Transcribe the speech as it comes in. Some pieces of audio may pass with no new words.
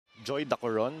Joy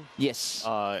Dacoron. Yes.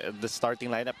 The starting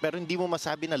lineup. Pero hindi mo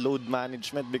masabi na load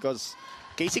management because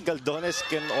Casey Galdones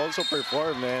can also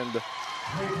perform and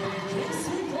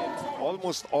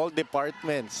almost all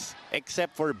departments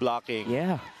except for blocking.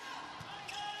 Yeah.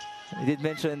 I did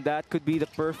mention that could be the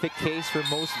perfect case for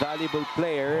most valuable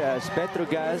player as Petro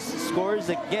Gazz scores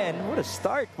again. What a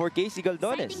start for Casey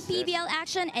Galdones. Exciting PVL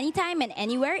action anytime and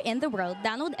anywhere in the world.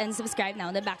 Download and subscribe now.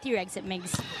 Then back to your exit,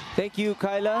 Migs. Thank you,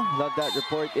 Kyla. Love that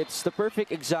report. It's the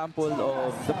perfect example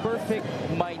of the perfect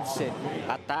mindset.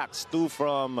 Attacks, 2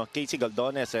 from Casey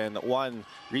Galdones and 1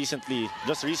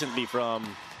 just recently from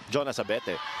Jonas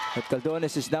Abete. But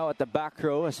Galdones is now at the back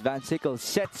row as Van Sickle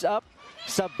sets up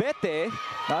Sabete.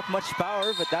 Not much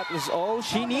power, but that was all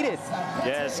she needed.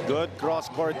 Yes, good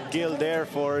cross-court kill there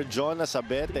for Jonas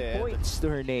Abete. Points to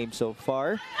her name so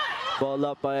far. Ball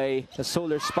up by the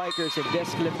Solar Spikers and Des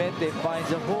Clemente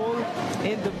finds a hole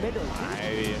in the middle.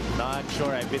 I'm not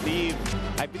sure. I believe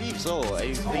so.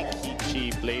 I think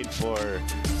she played for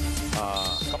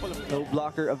a couple of... No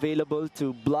blocker available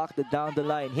to block the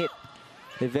down-the-line hit.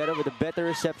 Rivera with a better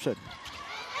reception.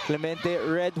 Clemente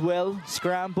read well,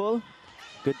 scramble.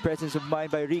 Good presence of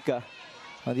mind by Rica.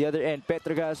 On the other end,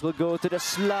 Petro Gazz will go to the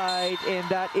slide, and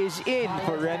that is in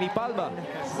for Remy Palma.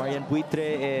 Marian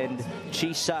Buitre and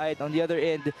Cheeside on the other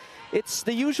end. It's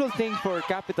the usual thing for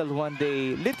Capital 1.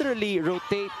 They literally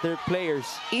rotate their players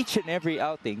each and every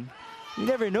outing. You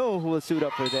never know who will suit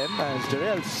up for them, as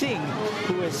Jarrell Singh,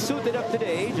 who has suited up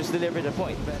today, just delivered a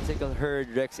point. Van Sickle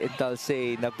heard Rex Intal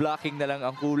say na blocking na lang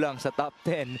ang kulang sa top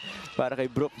 10 para kay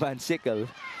Brooke Van Sickle.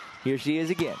 Here she is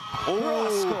again.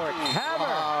 Cross-court hammer!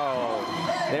 Wow.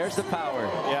 There's the power.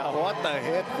 Yeah, what a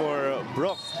hit for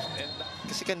Brooke.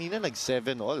 Kasi kanina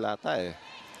nag-7-all ata eh.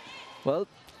 Well,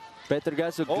 Petro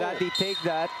Gazz will gladly take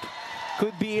that.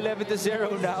 Could be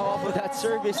 11-0 now off of that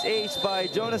service ace by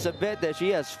Jonas Abete. She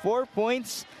has 4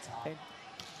 points.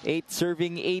 8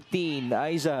 serving 18.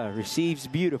 Aiza receives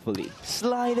beautifully.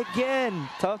 Slide again.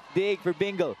 Tough dig for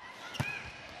Bingle.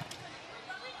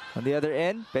 On the other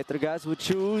end, Petro Gazz would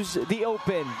choose the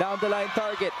open. Down the line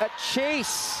target. A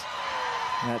chase.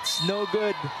 That's no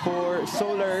good for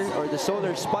Solar or the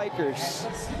Solar Spikers.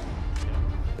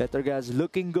 Petro Gazz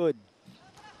looking good.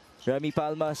 Remy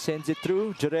Palma sends it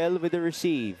through. Jarrell with the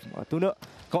receive. Matuno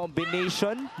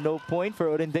combination. No point for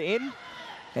Orindain.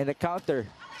 And a counter.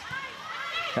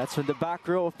 That's from the back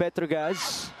row of Petro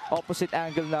Gazz. Opposite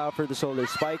angle now for the Solar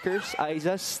Spikers.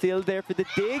 Aiza still there for the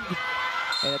dig.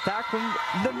 An attack from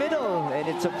the middle. And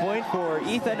it's a point for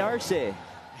Ethan Arce.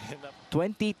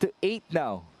 20-8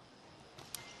 now.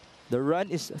 The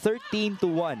run is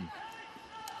 13-1.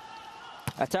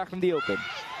 Attack from the open.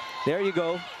 There you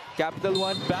go. Capital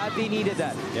 1 badly needed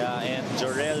that. Yeah, and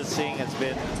Jarrell Singh has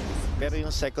been... Pero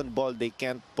yung second ball, they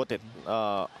can't put it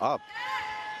up.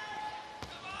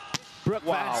 Brooke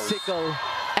Van Sickle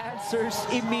answers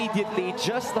immediately,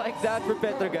 just like that for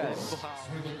Petro Gazz.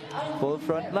 Full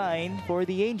front line for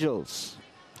the Angels.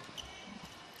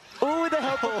 Oh, with the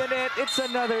help of the net, it's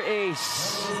another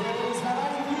ace.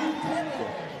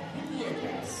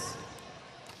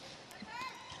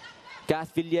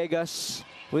 Kath Villegas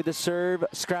with the serve,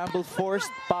 scramble forced.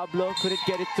 Pablo couldn't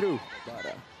get it through.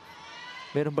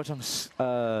 Meron ba siyang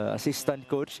assistant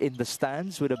coach in the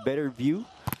stands with a better view?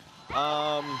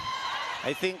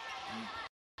 I think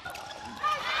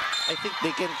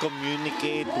they can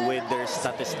communicate with their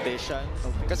statistician.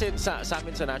 Kasi sa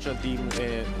amin sa national team,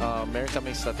 meron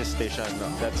kaming statistician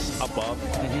that's above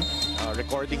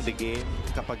recording the game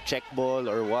kapag check ball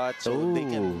or what. So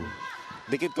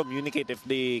they can communicate if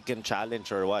they can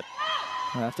challenge or what.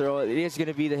 After all, it is going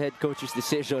to be the head coach's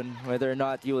decision whether or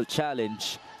not you will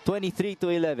challenge.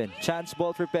 23-11. Chance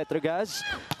ball for Petro Gazz.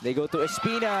 They go to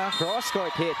Espina.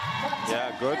 Cross-court hit.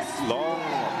 Yeah, good long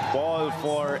ball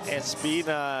for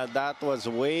Espina. That was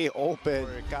way open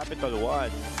for Capital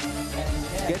 1.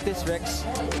 Get this, Rex.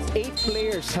 8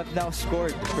 players have now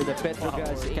scored for the Petro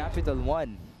Gazz Capital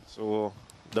 1. So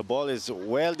the ball is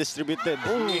well distributed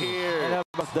here. And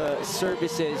of the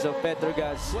services of Petro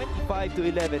Gazz,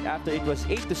 25-11 after it was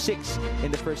 8-6 in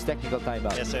the first technical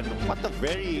timeout. Yes, and what a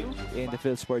very... In the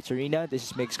Phil Sports Arena, this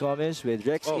is Migs Gomez with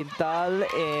Rex Intal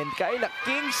and Kyla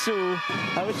Kingsu.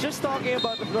 I was just talking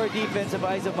about the floor defense of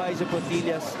Aiza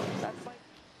Pontillas.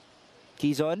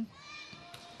 Keys on.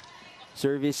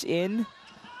 Service in.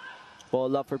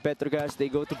 Ball up for Petro Gazz. They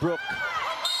go to Brooke.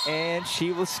 And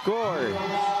she will score.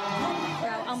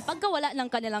 Ang pagkawala ng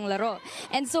kanilang laro.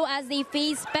 And so as they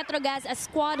face Petro Gazz, a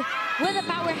squad with a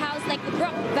powerhouse like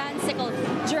Brooke Van Sickle,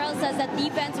 Jarrell says that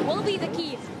defense will be the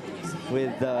key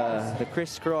with the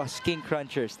crisscross King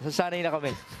Crunchers. Nasanay na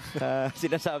kami.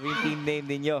 Sinasabing team name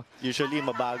ninyo. Usually,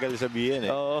 mabagal sabihin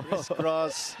eh. Oh.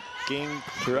 Crisscross King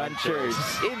Crunchers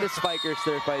in the Spikers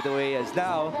turf, by the way, as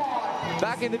now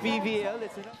back in the PVL.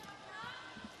 It's enough.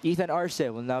 Ethan Arce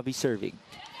will now be serving.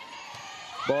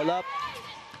 Ball up.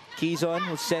 Quezon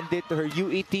will send it to her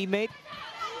UE teammate.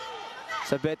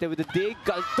 Sabete with the dig.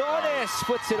 Galdones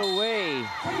puts it away.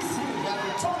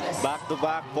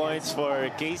 Back-to-back points for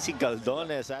Casey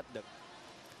Galdones at the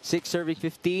 6 serving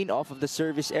 15 off of the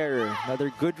service error.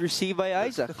 Another good receive by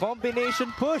Isa.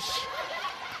 Combination push.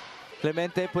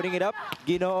 Clemente putting it up.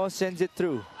 Ginoo sends it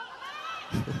through.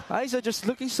 Isa just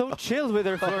looking so chill with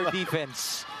her floor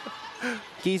defense.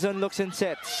 Quezon looks and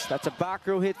sets. That's a back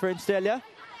row hit for Estrella.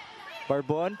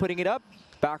 Barbon putting it up.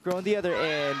 Back row on the other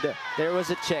end. There was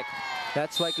a check.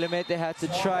 That's why Clemente had to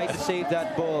try to save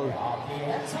that ball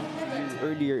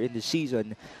earlier in the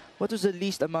season. What was the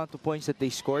least amount of points that they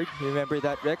scored? You remember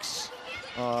that, Rex?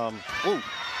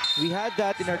 We had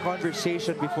that in our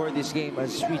conversation before this game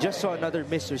as we just saw another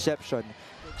missed reception.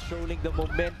 Controlling the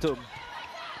momentum.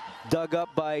 Dug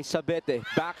up by Sabete.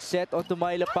 Back set onto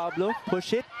Myla Pablo.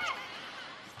 Push it.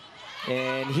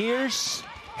 And here's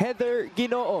Heather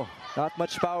Ginoo. Not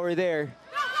much power there.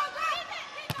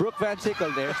 Brooke Van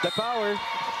Sickle, there's the power.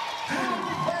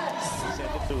 Send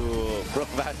it to Brooke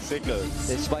Van Sickle.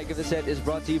 The spike of the set is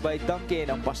brought to you by Dunkin,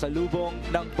 ang pasalubong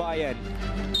ng bayan.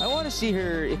 I want to see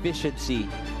her efficiency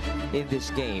in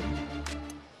this game.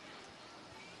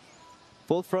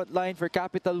 Full front line for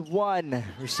Capital 1,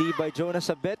 received by Jonas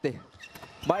Sabete.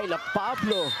 Myla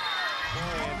Pablo.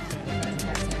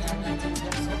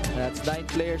 That's 9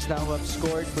 players now who have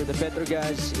scored for the Petro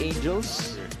Gazz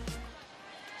Angels.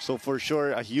 So for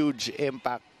sure, a huge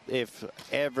impact if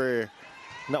ever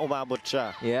na umabot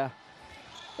siya. Yeah.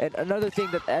 And another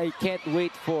thing that I can't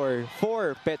wait for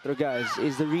Petro Gazz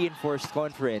is the reinforced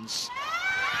conference.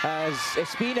 As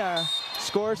Espina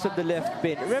scores of the left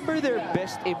pin. Remember their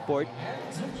best import?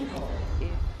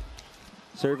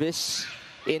 Service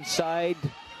inside.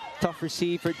 Tough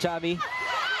receive for Chami.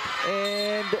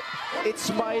 And it's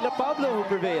Myla Pablo who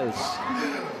prevails.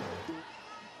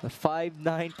 The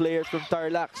 5'9" player from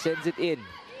Tarlac sends it in.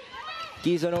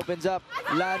 Quezon opens up.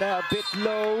 Lana a bit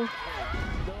low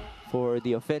for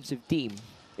the offensive team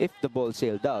if the ball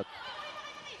sailed out.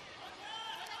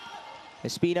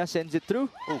 Espina sends it through.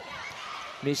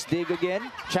 Miss dig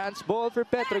again. Chance ball for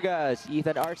Petro Gazz.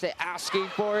 Ethan Arce asking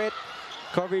for it.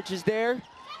 Coverage is there.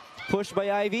 Pushed by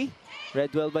Ivy.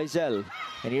 Read well by Zell.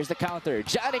 And here's the counter.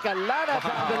 Janica Lana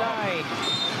down the line.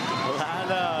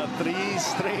 Lana, 3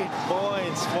 straight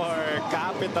points for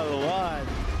Capital 1.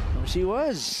 She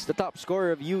was the top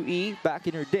scorer of UE back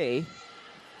in her day.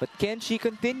 But can she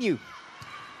continue?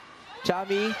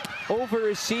 Chami over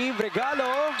receive.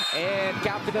 Regalo. And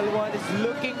Capital 1 is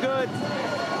looking good.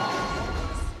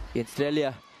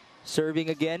 Estrella serving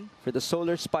again for the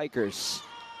Solar Spikers.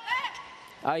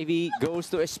 Ivy goes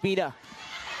to Espina.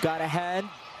 Got a hand.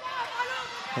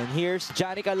 And here's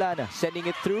Janica Lana sending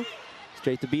it through.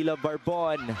 Straight to Bila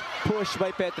Barbon. Pushed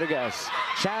by Petro Gazz.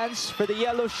 Chance for the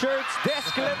yellow shirts. Des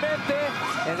Clemente.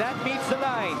 And that meets the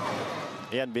line.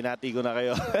 Ayan, binati ko na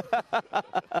kayo.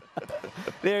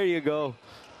 There you go.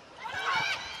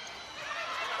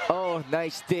 Oh,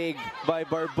 nice dig by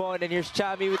Barbon. And here's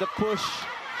Chami with a push.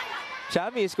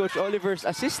 Chami is Coach Oliver's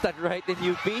assistant, right, in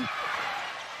UP.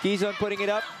 Quezon putting it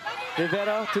up.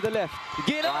 Rivera to the left.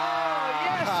 Get up!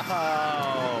 Yes!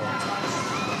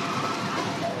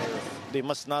 They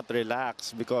must not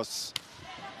relax because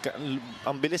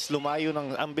ang bilis lumayo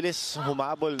ng, ang bilis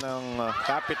humabol ng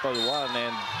Capital 1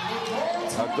 and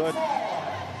a good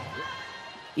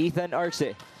Ethan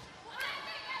Arce.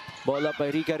 Ball up by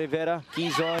Rica Rivera.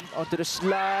 Quezon onto the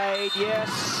slide.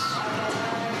 Yes!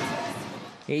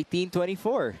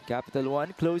 18-24. Capital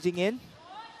 1 closing in.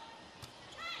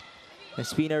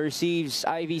 Espina receives.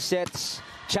 Ivy sets.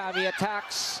 Chami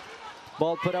attacks.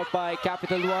 Ball put up by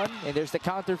Capital 1. And there's the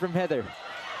counter from Heather.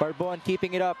 Barbon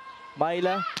keeping it up.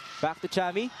 Myla back to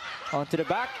Chami. Onto the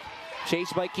back.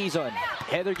 Chased by Quezon.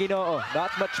 Heather Ginoo.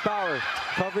 Not much power.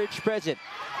 Coverage present.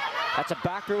 That's a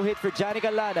back row hit for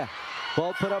Janica Lana.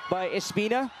 Ball put up by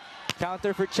Espina.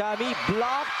 Counter for Chami.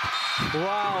 Blocked.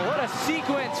 Wow, what a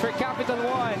sequence for Capital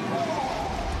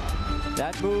 1.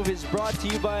 That move is brought to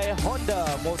you by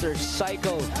Honda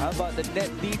Motorcycle. How about the net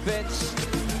defense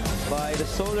by the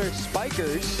Solar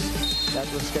Spikers? That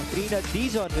was Katrina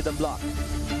Dizon with a block.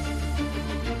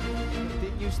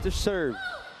 Continues to serve.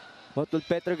 What will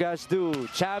Petro Gazz do?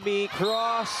 Chami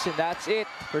cross, and that's it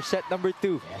for set number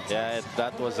 2. Yeah,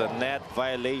 that was a net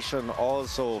violation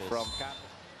also from Capital.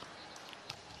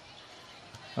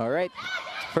 All right.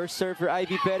 First serve for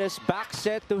Ivy Perez. Back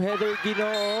set to Heather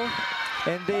Ginoo.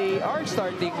 And they are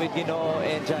starting with Ginoo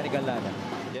and Janica Lana.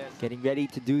 Yes. Getting ready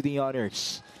to do the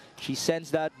honors. She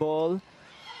sends that ball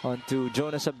onto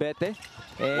Jonas Abete.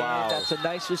 And Wow. that's a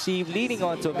nice receive leading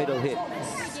onto a middle hit.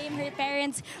 Game, her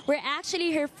parents were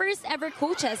actually her first ever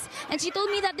coaches, and she told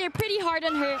me that they're pretty hard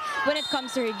on her when it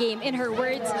comes to her game. In her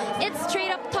words, it's straight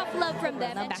up tough love from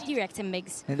them. And back to you, Rex and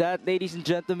Migs. And that, ladies and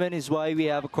gentlemen, is why we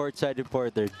have a courtside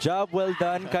reporter. Job well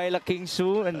done, Kyla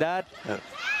Kingsu, and that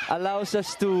allows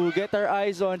us to get our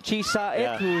eyes on Chi Saet,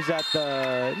 Yeah. who's at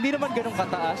hindi naman ganun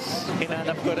kataas.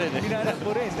 Hinanap ko rin eh. Hinanap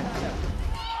mo rin.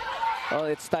 Oh,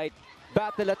 it's tight.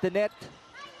 Battle at the net.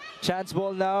 Chance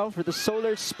ball now for the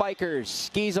Solar Spikers.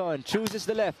 Quezon chooses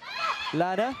the left.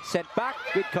 Lana sent back.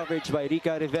 Good coverage by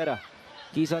Rica Rivera.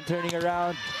 Quezon turning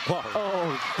around. Wow.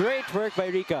 Oh, great work by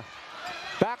Rica.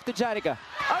 Back to Janica.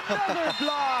 Another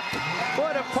block.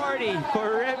 What a party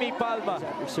for Remy Palma.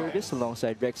 Service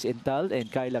alongside Rex Intal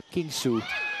and Kyla Kingsu.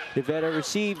 Rivera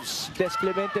receives Des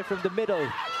Clemente from the middle.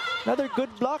 Another good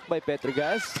block by Petro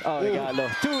Gazz. Oh, regalo.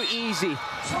 Too easy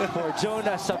for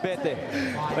Jonas Abete.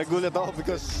 Nagulat ako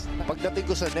because pagdating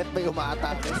ko sa net may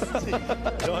umaatake.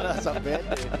 Jonas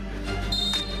Abete.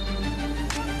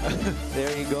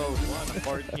 There you go.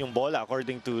 Yung bola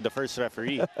according to the first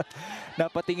referee.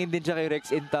 Napatingin din siya kay Rex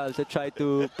Intal to try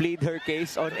to plead her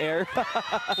case on air.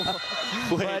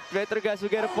 But Petro Gazz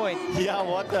will get a point. Yeah,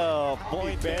 what a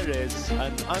point there is.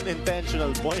 An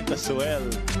unintentional point as well.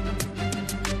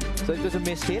 So it was a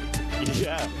missed hit.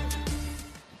 Yeah.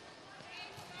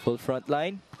 Full front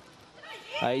line.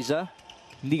 Aiza.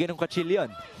 Hindi ganun ka-chill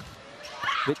yun.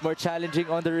 Bit more challenging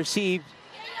on the receive.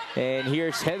 And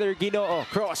here's Heather Ginoo.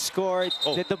 Cross court.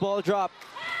 Oh. Let the ball drop.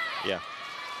 Yeah.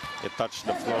 It touched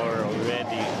the floor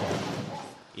already.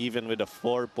 Even with a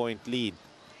 4-point lead.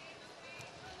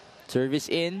 Service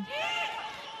in.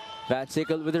 Van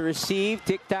Sickle with the receive.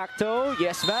 Tic-tac-toe.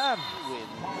 Yes, ma'am.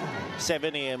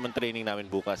 7 a.m. ang training namin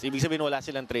bukas. Ibig sabihin wala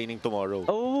silang training tomorrow.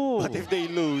 Oh. But if they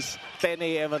lose, 10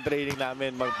 a.m. ang training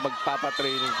namin.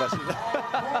 Magpapatraining pa sila.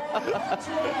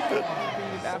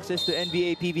 Access to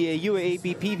NBA, PBA,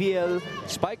 UAAP, PVL,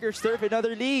 Spikers, Turf, and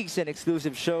other leagues and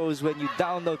exclusive shows when you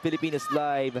download Filipinas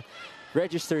Live.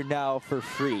 Register now for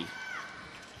free.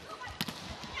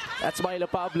 That's Myla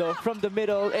Pablo from the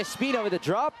middle. Espina with a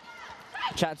drop.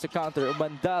 Chance to counter.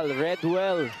 Umandal read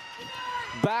well.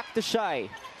 Back to Shy.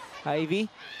 Ivy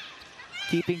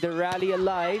keeping the rally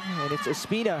alive, and it's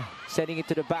Espina sending it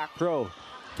to the back row.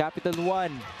 Capital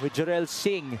 1 with Jorel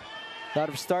Singh. A lot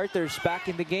of starters back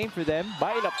in the game for them.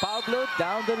 Myla Pablo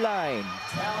down the line.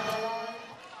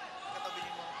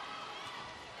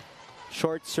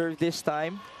 Short serve this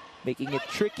time, making it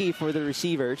tricky for the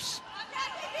receivers.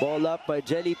 Ball up by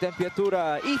Jelly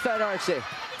Tempiatura. Ethan Arce.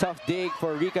 Tough dig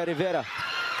for Rica Rivera.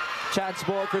 Chance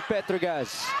ball for Petro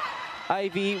Gazz.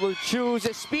 Ivy will choose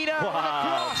Espina.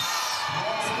 Wow.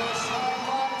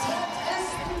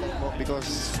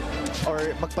 Because,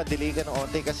 or magpa-delay ka ng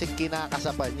onte kasi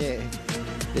kinakasapan niya eh.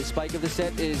 The spike of the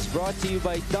set is brought to you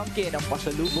by Dunkin', ang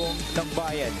pasalubong ng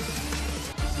bayan.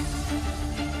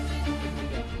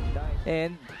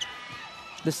 And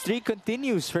the streak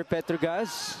continues for Petro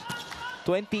Gazz.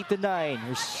 20-9.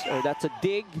 Or that's a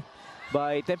dig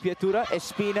by Tempiatura.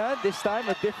 Espina, this time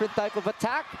a different type of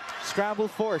attack. Scramble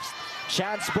forced.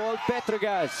 Chance ball, Petro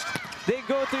Gazz. They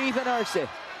go to Ethan Arce.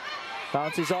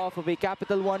 Bounces off of a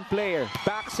Capital 1 player.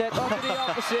 Back set onto the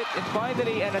opposite. And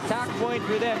finally, an attack point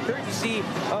for them, courtesy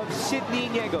of Sydney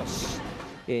Niegos.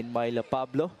 In Myla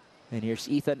Pablo. And here's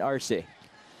Ethan Arce.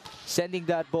 Sending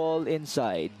that ball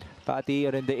inside. Pati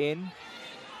Arenda in.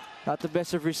 Not the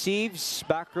best of receives.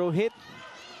 Back row hit.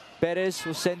 Perez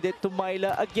will send it to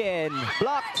Myla again.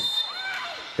 Blocked.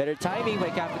 Better timing by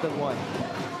Capital 1.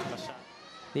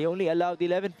 They only allowed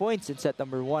 11 points in set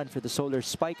number 1 for the Solar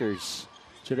Spikers.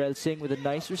 Jorel Singh with a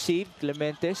nice receive.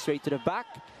 Clemente straight to the back.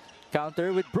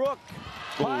 Counter with Brooke.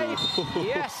 Pipe.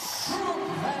 Yes.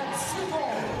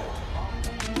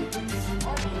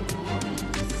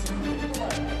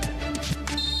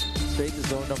 Straight to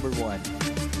zone number 1.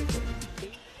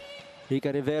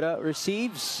 Rica Rivera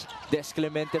receives. Des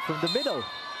Clemente from the middle.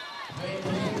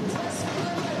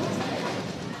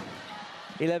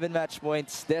 11 match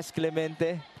points. Des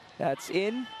Clemente. That's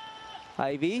in.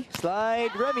 Ivy. Slide.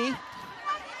 Remy.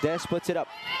 Des puts it up.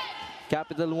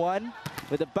 Capital 1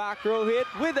 with a back row hit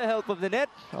with the help of the net.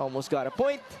 Almost got a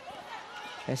point.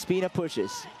 Espina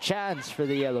pushes. Chance for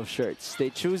the yellow shirts. They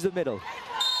choose the middle.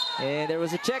 And there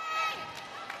was a check.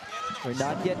 We're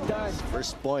not yet done.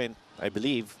 First point, I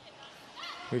believe.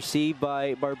 Received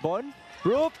by Barbon.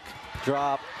 Brooke.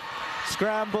 Drop.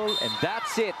 scramble, and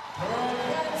that's it.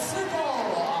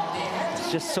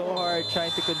 It's just so hard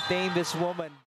trying to contain this woman.